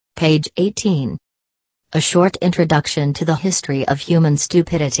Page 18. A Short Introduction to the History of Human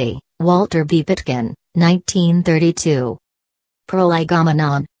Stupidity, Walter B. Pitkin, 1932.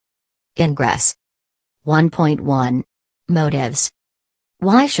 Prolegomena. Ingress. 1.1. Motives.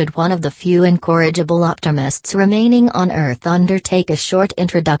 Why should one of the few incorrigible optimists remaining on Earth undertake a short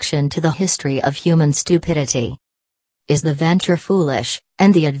introduction to the history of human stupidity? Is the venture foolish,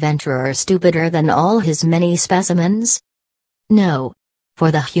 and the adventurer stupider than all his many specimens? No. For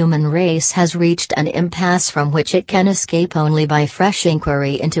the human race has reached an impasse from which it can escape only by fresh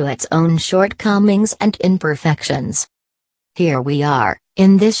inquiry into its own shortcomings and imperfections. Here we are,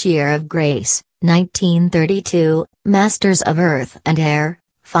 in this year of grace, 1932, masters of earth and air,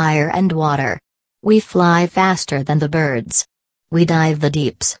 fire and water. We fly faster than the birds. We dive the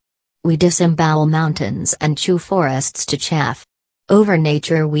deeps. We disembowel mountains and chew forests to chaff. Over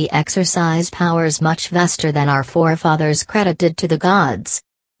nature we exercise powers much vaster than our forefathers credited to the gods.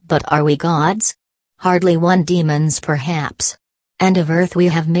 But are we gods? Hardly one demons perhaps. And of earth we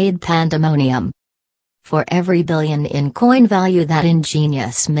have made pandemonium. For every billion in coin value that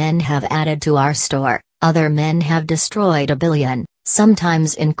ingenious men have added to our store, other men have destroyed a billion,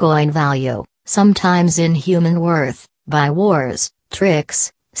 sometimes in coin value, sometimes in human worth, by wars,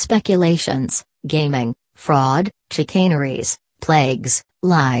 tricks, speculations, gaming, fraud, chicaneries, plagues,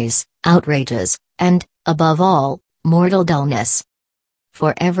 lies, outrages, and, above all, mortal dullness.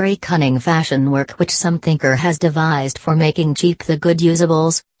 For every cunning fashion work which some thinker has devised for making cheap the good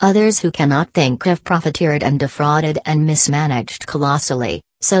usables, others who cannot think have profiteered and defrauded and mismanaged colossally,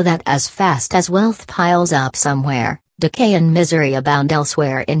 so that as fast as wealth piles up somewhere, decay and misery abound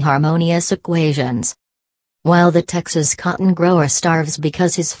elsewhere in harmonious equations. While the Texas cotton grower starves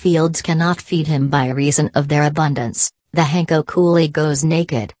because his fields cannot feed him by reason of their abundance, the Hanko coolie goes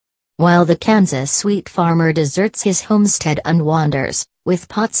naked. While the Kansas wheat farmer deserts his homestead and wanders, with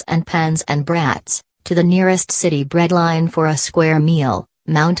pots and pans and brats, to the nearest city breadline for a square meal,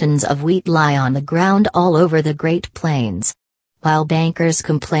 mountains of wheat lie on the ground all over the Great Plains. While bankers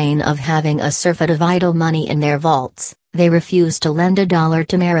complain of having a surfeit of idle money in their vaults, they refuse to lend $1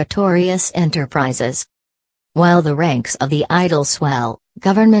 to meritorious enterprises. While the ranks of the idle swell,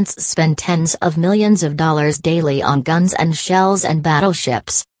 governments spend tens of millions of dollars daily on guns and shells and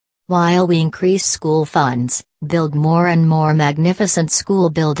battleships. While we increase school funds, build more and more magnificent school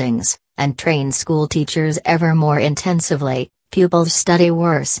buildings, and train school teachers ever more intensively, pupils study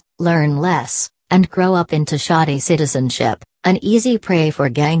worse, learn less, and grow up into shoddy citizenship, an easy prey for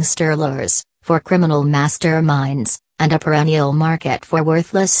gangster lures, for criminal masterminds, and a perennial market for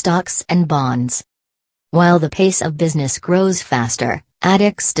worthless stocks and bonds. While the pace of business grows faster,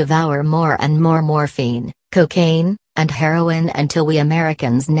 addicts devour more and more morphine, cocaine, and heroin until we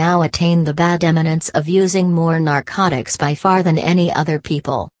Americans now attain the bad eminence of using more narcotics by far than any other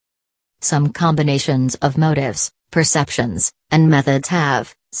people. Some combinations of motives, perceptions, and methods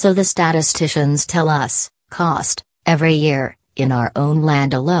have, so the statisticians tell us, cost, every year, in our own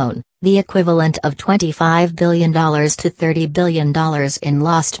land alone, the equivalent of $25 billion to $30 billion in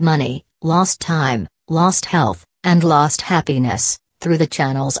lost money, lost time, lost health, and lost happiness, through the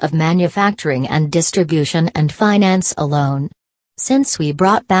channels of manufacturing and distribution and finance alone. Since we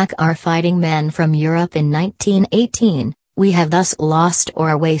brought back our fighting men from Europe in 1918, we have thus lost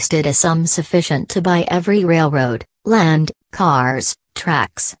or wasted a sum sufficient to buy every railroad, land, cars,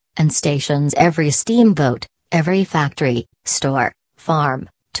 tracks, and stations, every steamboat, every factory, store, farm,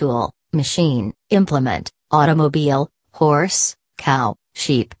 tool, machine, implement, automobile, horse, cow,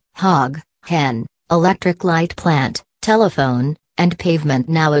 sheep, hog, hen, electric light plant, telephone, and pavement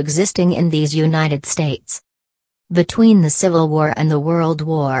now existing in these United States. Between the Civil War and the World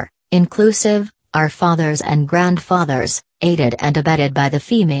War, inclusive, our fathers and grandfathers, aided and abetted by the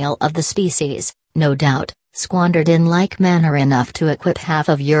female of the species, no doubt, squandered in like manner enough to equip half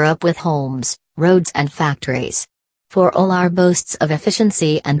of Europe with homes, roads and factories. For all our boasts of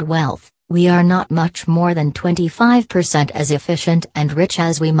efficiency and wealth, we are not much more than 25% as efficient and rich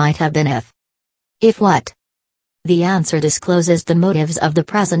as we might have been if what? The answer discloses the motives of the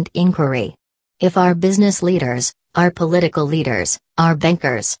present inquiry. If our business leaders, our political leaders, our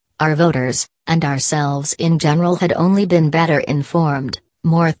bankers, our voters, and ourselves in general had only been better informed,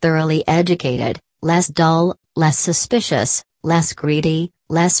 more thoroughly educated, less dull, less suspicious, less greedy,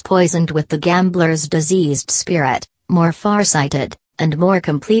 less poisoned with the gambler's diseased spirit, more far-sighted, and more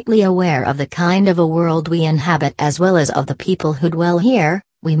completely aware of the kind of a world we inhabit as well as of the people who dwell here,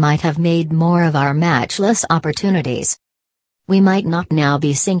 we might have made more of our matchless opportunities. We might not now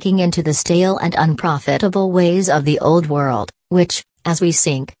be sinking into the stale and unprofitable ways of the old world, which, as we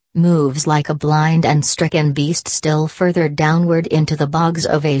sink, moves like a blind and stricken beast still further downward into the bogs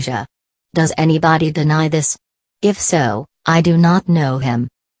of Asia. Does anybody deny this? If so, I do not know him.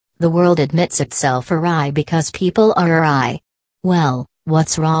 The world admits itself awry because people are awry. Well,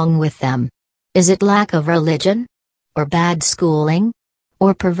 what's wrong with them? Is it lack of religion? Or bad schooling?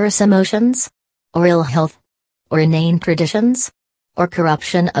 Or perverse emotions? Or ill health? Or inane traditions? Or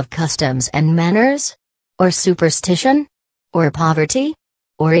corruption of customs and manners? Or superstition? Or poverty?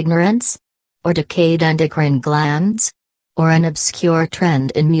 Or ignorance? Or decayed endocrine glands? Or an obscure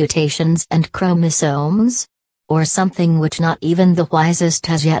trend in mutations and chromosomes? Or something which not even the wisest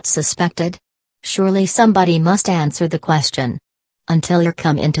has yet suspected? Surely somebody must answer the question. Until you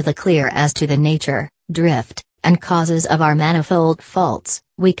come into the clear as to the nature, drift, and causes of our manifold faults,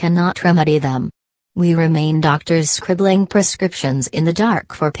 we cannot remedy them. We remain doctors scribbling prescriptions in the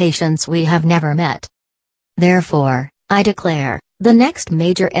dark for patients we have never met. Therefore, I declare, the next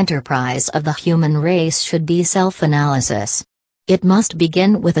major enterprise of the human race should be self-analysis. It must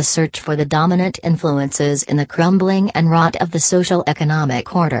begin with a search for the dominant influences in the crumbling and rot of the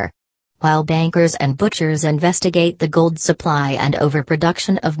social-economic order. While bankers and butchers investigate the gold supply and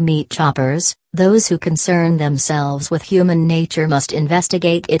overproduction of meat choppers, those who concern themselves with human nature must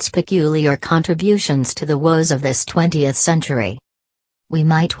investigate its peculiar contributions to the woes of this 20th century. We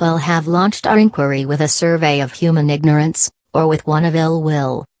might well have launched our inquiry with a survey of human ignorance, or with one of ill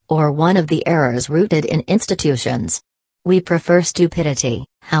will, or one of the errors rooted in institutions. We prefer stupidity,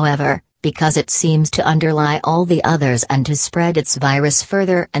 however, because it seems to underlie all the others and to spread its virus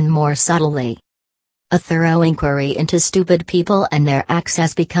further and more subtly. A thorough inquiry into stupid people and their acts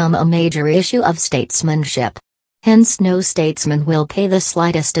has become a major issue of statesmanship. Hence no statesman will pay the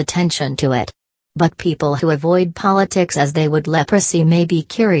slightest attention to it. But people who avoid politics as they would leprosy may be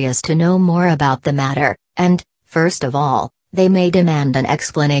curious to know more about the matter, and, first of all, they may demand an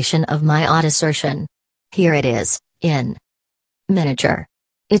explanation of my odd assertion. Here it is, in miniature.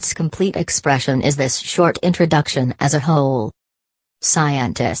 Its complete expression is this short introduction as a whole.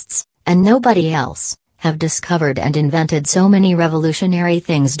 Scientists, and nobody else, have discovered and invented so many revolutionary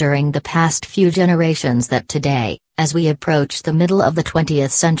things during the past few generations that today, as we approach the middle of the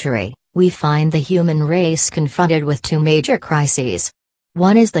 20th century, we find the human race confronted with two major crises.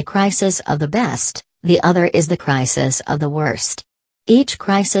 One is the crisis of the best, the other is the crisis of the worst. Each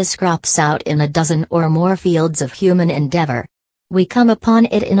crisis crops out in a dozen or more fields of human endeavor. We come upon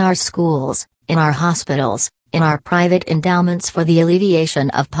it in our schools, in our hospitals, in our private endowments for the alleviation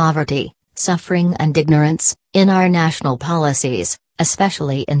of poverty, suffering and ignorance, in our national policies,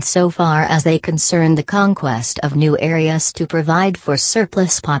 especially in so far as they concern the conquest of new areas to provide for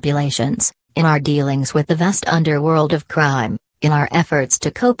surplus populations, in our dealings with the vast underworld of crime, in our efforts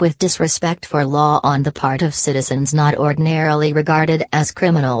to cope with disrespect for law on the part of citizens not ordinarily regarded as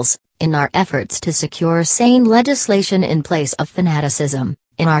criminals, in our efforts to secure sane legislation in place of fanaticism,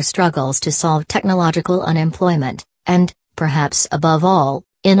 in our struggles to solve technological unemployment, and, perhaps above all,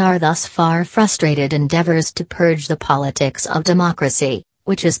 in our thus far frustrated endeavors to purge the politics of democracy,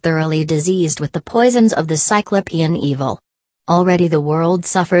 which is thoroughly diseased with the poisons of the Cyclopean evil. Already the world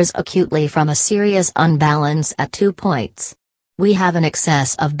suffers acutely from a serious unbalance at 2 points. We have an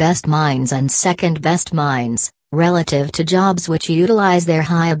excess of best minds and second-best minds, relative to jobs which utilize their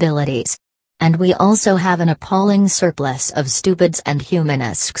high abilities. And we also have an appalling surplus of stupids and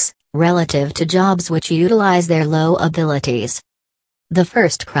humanisks, relative to jobs which utilize their low abilities. The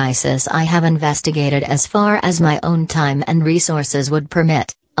first crisis I have investigated as far as my own time and resources would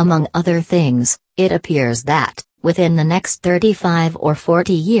permit. Among other things, it appears that, within the next 35 or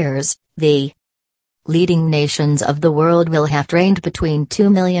 40 years, the leading nations of the world will have trained between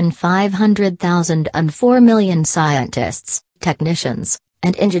 2,500,000 and 4 million scientists, technicians,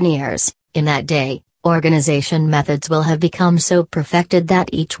 and engineers. In that day, organization methods will have become so perfected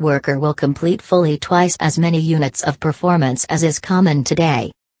that each worker will complete fully twice as many units of performance as is common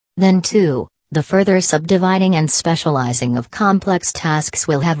today. Then too, the further subdividing and specializing of complex tasks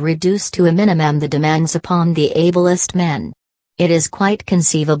will have reduced to a minimum the demands upon the ablest men. It is quite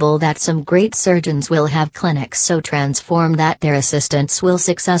conceivable that some great surgeons will have clinics so transformed that their assistants will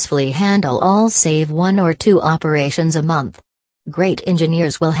successfully handle all save 1 or 2 operations a month. Great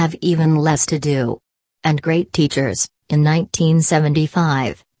engineers will have even less to do. And great teachers, in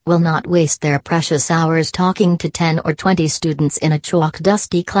 1975, will not waste their precious hours talking to 10 or 20 students in a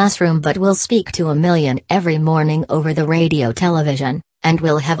chalk-dusty classroom but will speak to 1 million every morning over the radio television, and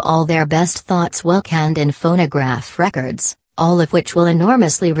will have all their best thoughts well canned in phonograph records, all of which will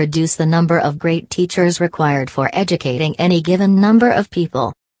enormously reduce the number of great teachers required for educating any given number of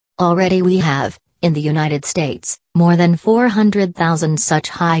people. Already we have, in the United States, More than 400,000 such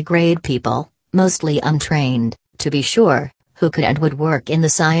high-grade people, mostly untrained, to be sure, who could and would work in the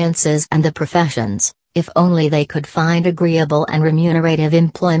sciences and the professions, if only they could find agreeable and remunerative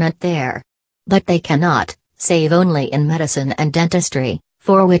employment there. But they cannot, save only in medicine and dentistry,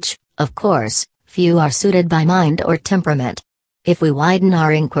 for which, of course, few are suited by mind or temperament. If we widen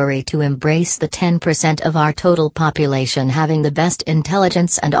our inquiry to embrace the 10% of our total population having the best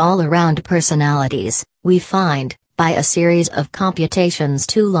intelligence and all-around personalities, we find, by a series of computations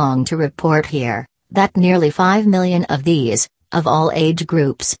too long to report here, that nearly 5 million of these, of all age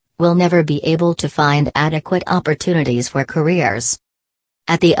groups, will never be able to find adequate opportunities for careers.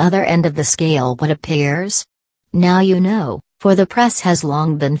 At the other end of the scale, what appears? Now you know, for the press has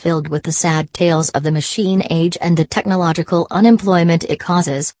long been filled with the sad tales of the machine age and the technological unemployment it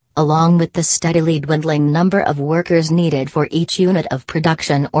causes, along with the steadily dwindling number of workers needed for each unit of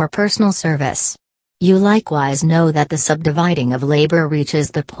production or personal service. You likewise know that the subdividing of labor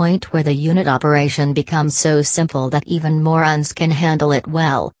reaches the point where the unit operation becomes so simple that even morons can handle it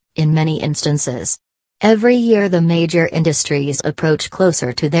well, in many instances. Every year the major industries approach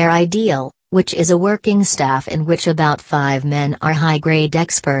closer to their ideal, which is a working staff in which about 5 men are high-grade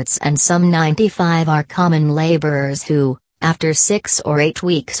experts and some 95 are common laborers who, after 6 or 8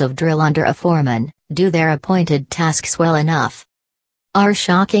 weeks of drill under a foreman, do their appointed tasks well enough. Our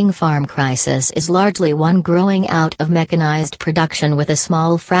shocking farm crisis is largely one growing out of mechanized production with a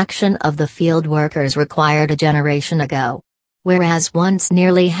small fraction of the field workers required a generation ago. Whereas once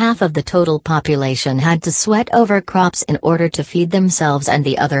nearly half of the total population had to sweat over crops in order to feed themselves and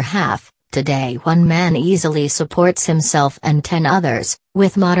the other half, today one man easily supports himself and 10 others,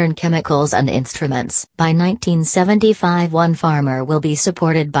 with modern chemicals and instruments. By 1975 one farmer will be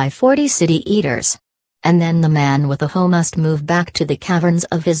supported by 40 city eaters. And then the man with a hoe must move back to the caverns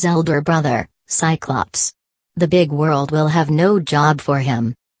of his elder brother, Cyclops. The big world will have no job for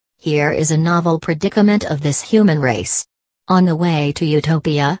him. Here is a novel predicament of this human race. On the way to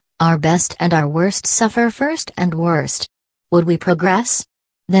utopia, our best and our worst suffer first and worst. Would we progress?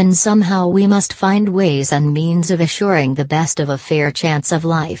 Then somehow we must find ways and means of assuring the best of a fair chance of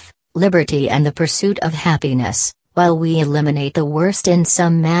life, liberty and the pursuit of happiness, while we eliminate the worst in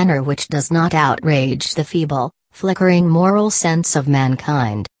some manner which does not outrage the feeble, flickering moral sense of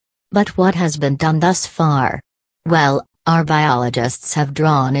mankind. But what has been done thus far? Well, our biologists have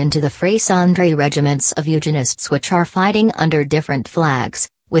drawn into the fray sundry regiments of eugenists which are fighting under different flags,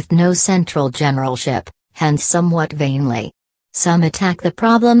 with no central generalship, hence somewhat vainly. Some attack the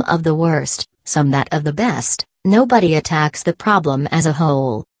problem of the worst, some that of the best, nobody attacks the problem as a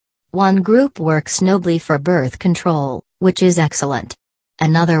whole. One group works nobly for birth control, which is excellent.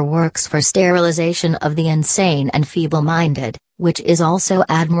 Another works for sterilization of the insane and feeble-minded, which is also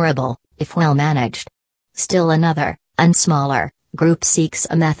admirable, if well managed. Still another, and smaller, group seeks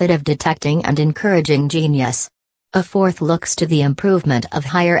a method of detecting and encouraging genius. A fourth looks to the improvement of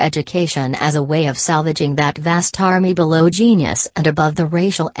higher education as a way of salvaging that vast army below genius and above the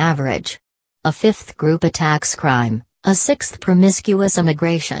racial average. A fifth group attacks crime, a sixth promiscuous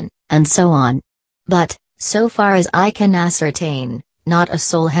immigration, and so on. But, so far as I can ascertain, not a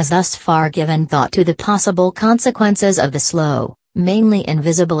soul has thus far given thought to the possible consequences of the slow, mainly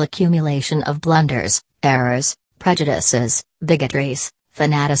invisible accumulation of blunders, errors, prejudices, bigotries,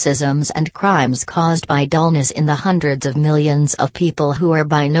 fanaticisms and crimes caused by dullness in the hundreds of millions of people who are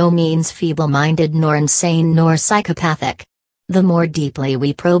by no means feeble-minded nor insane nor psychopathic. The more deeply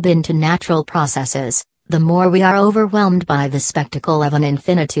we probe into natural processes, the more we are overwhelmed by the spectacle of an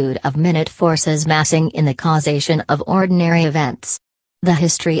infinitude of minute forces massing in the causation of ordinary events. The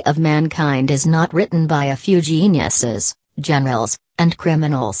history of mankind is not written by a few geniuses, generals, and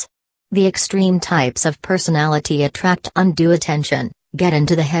criminals. The extreme types of personality attract undue attention, get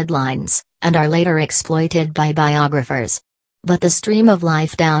into the headlines, and are later exploited by biographers. But the stream of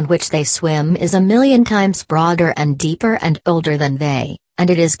life down which they swim is a million times broader and deeper and older than they, and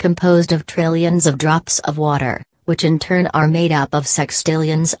it is composed of trillions of drops of water, which in turn are made up of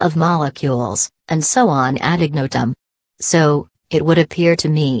sextillions of molecules, and so on ad ignotum. So, it would appear to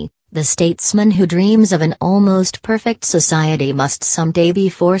me, the statesman who dreams of an almost perfect society must someday be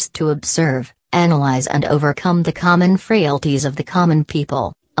forced to observe, analyze and overcome the common frailties of the common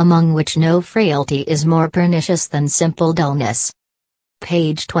people, among which no frailty is more pernicious than simple dullness.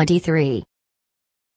 Page 23.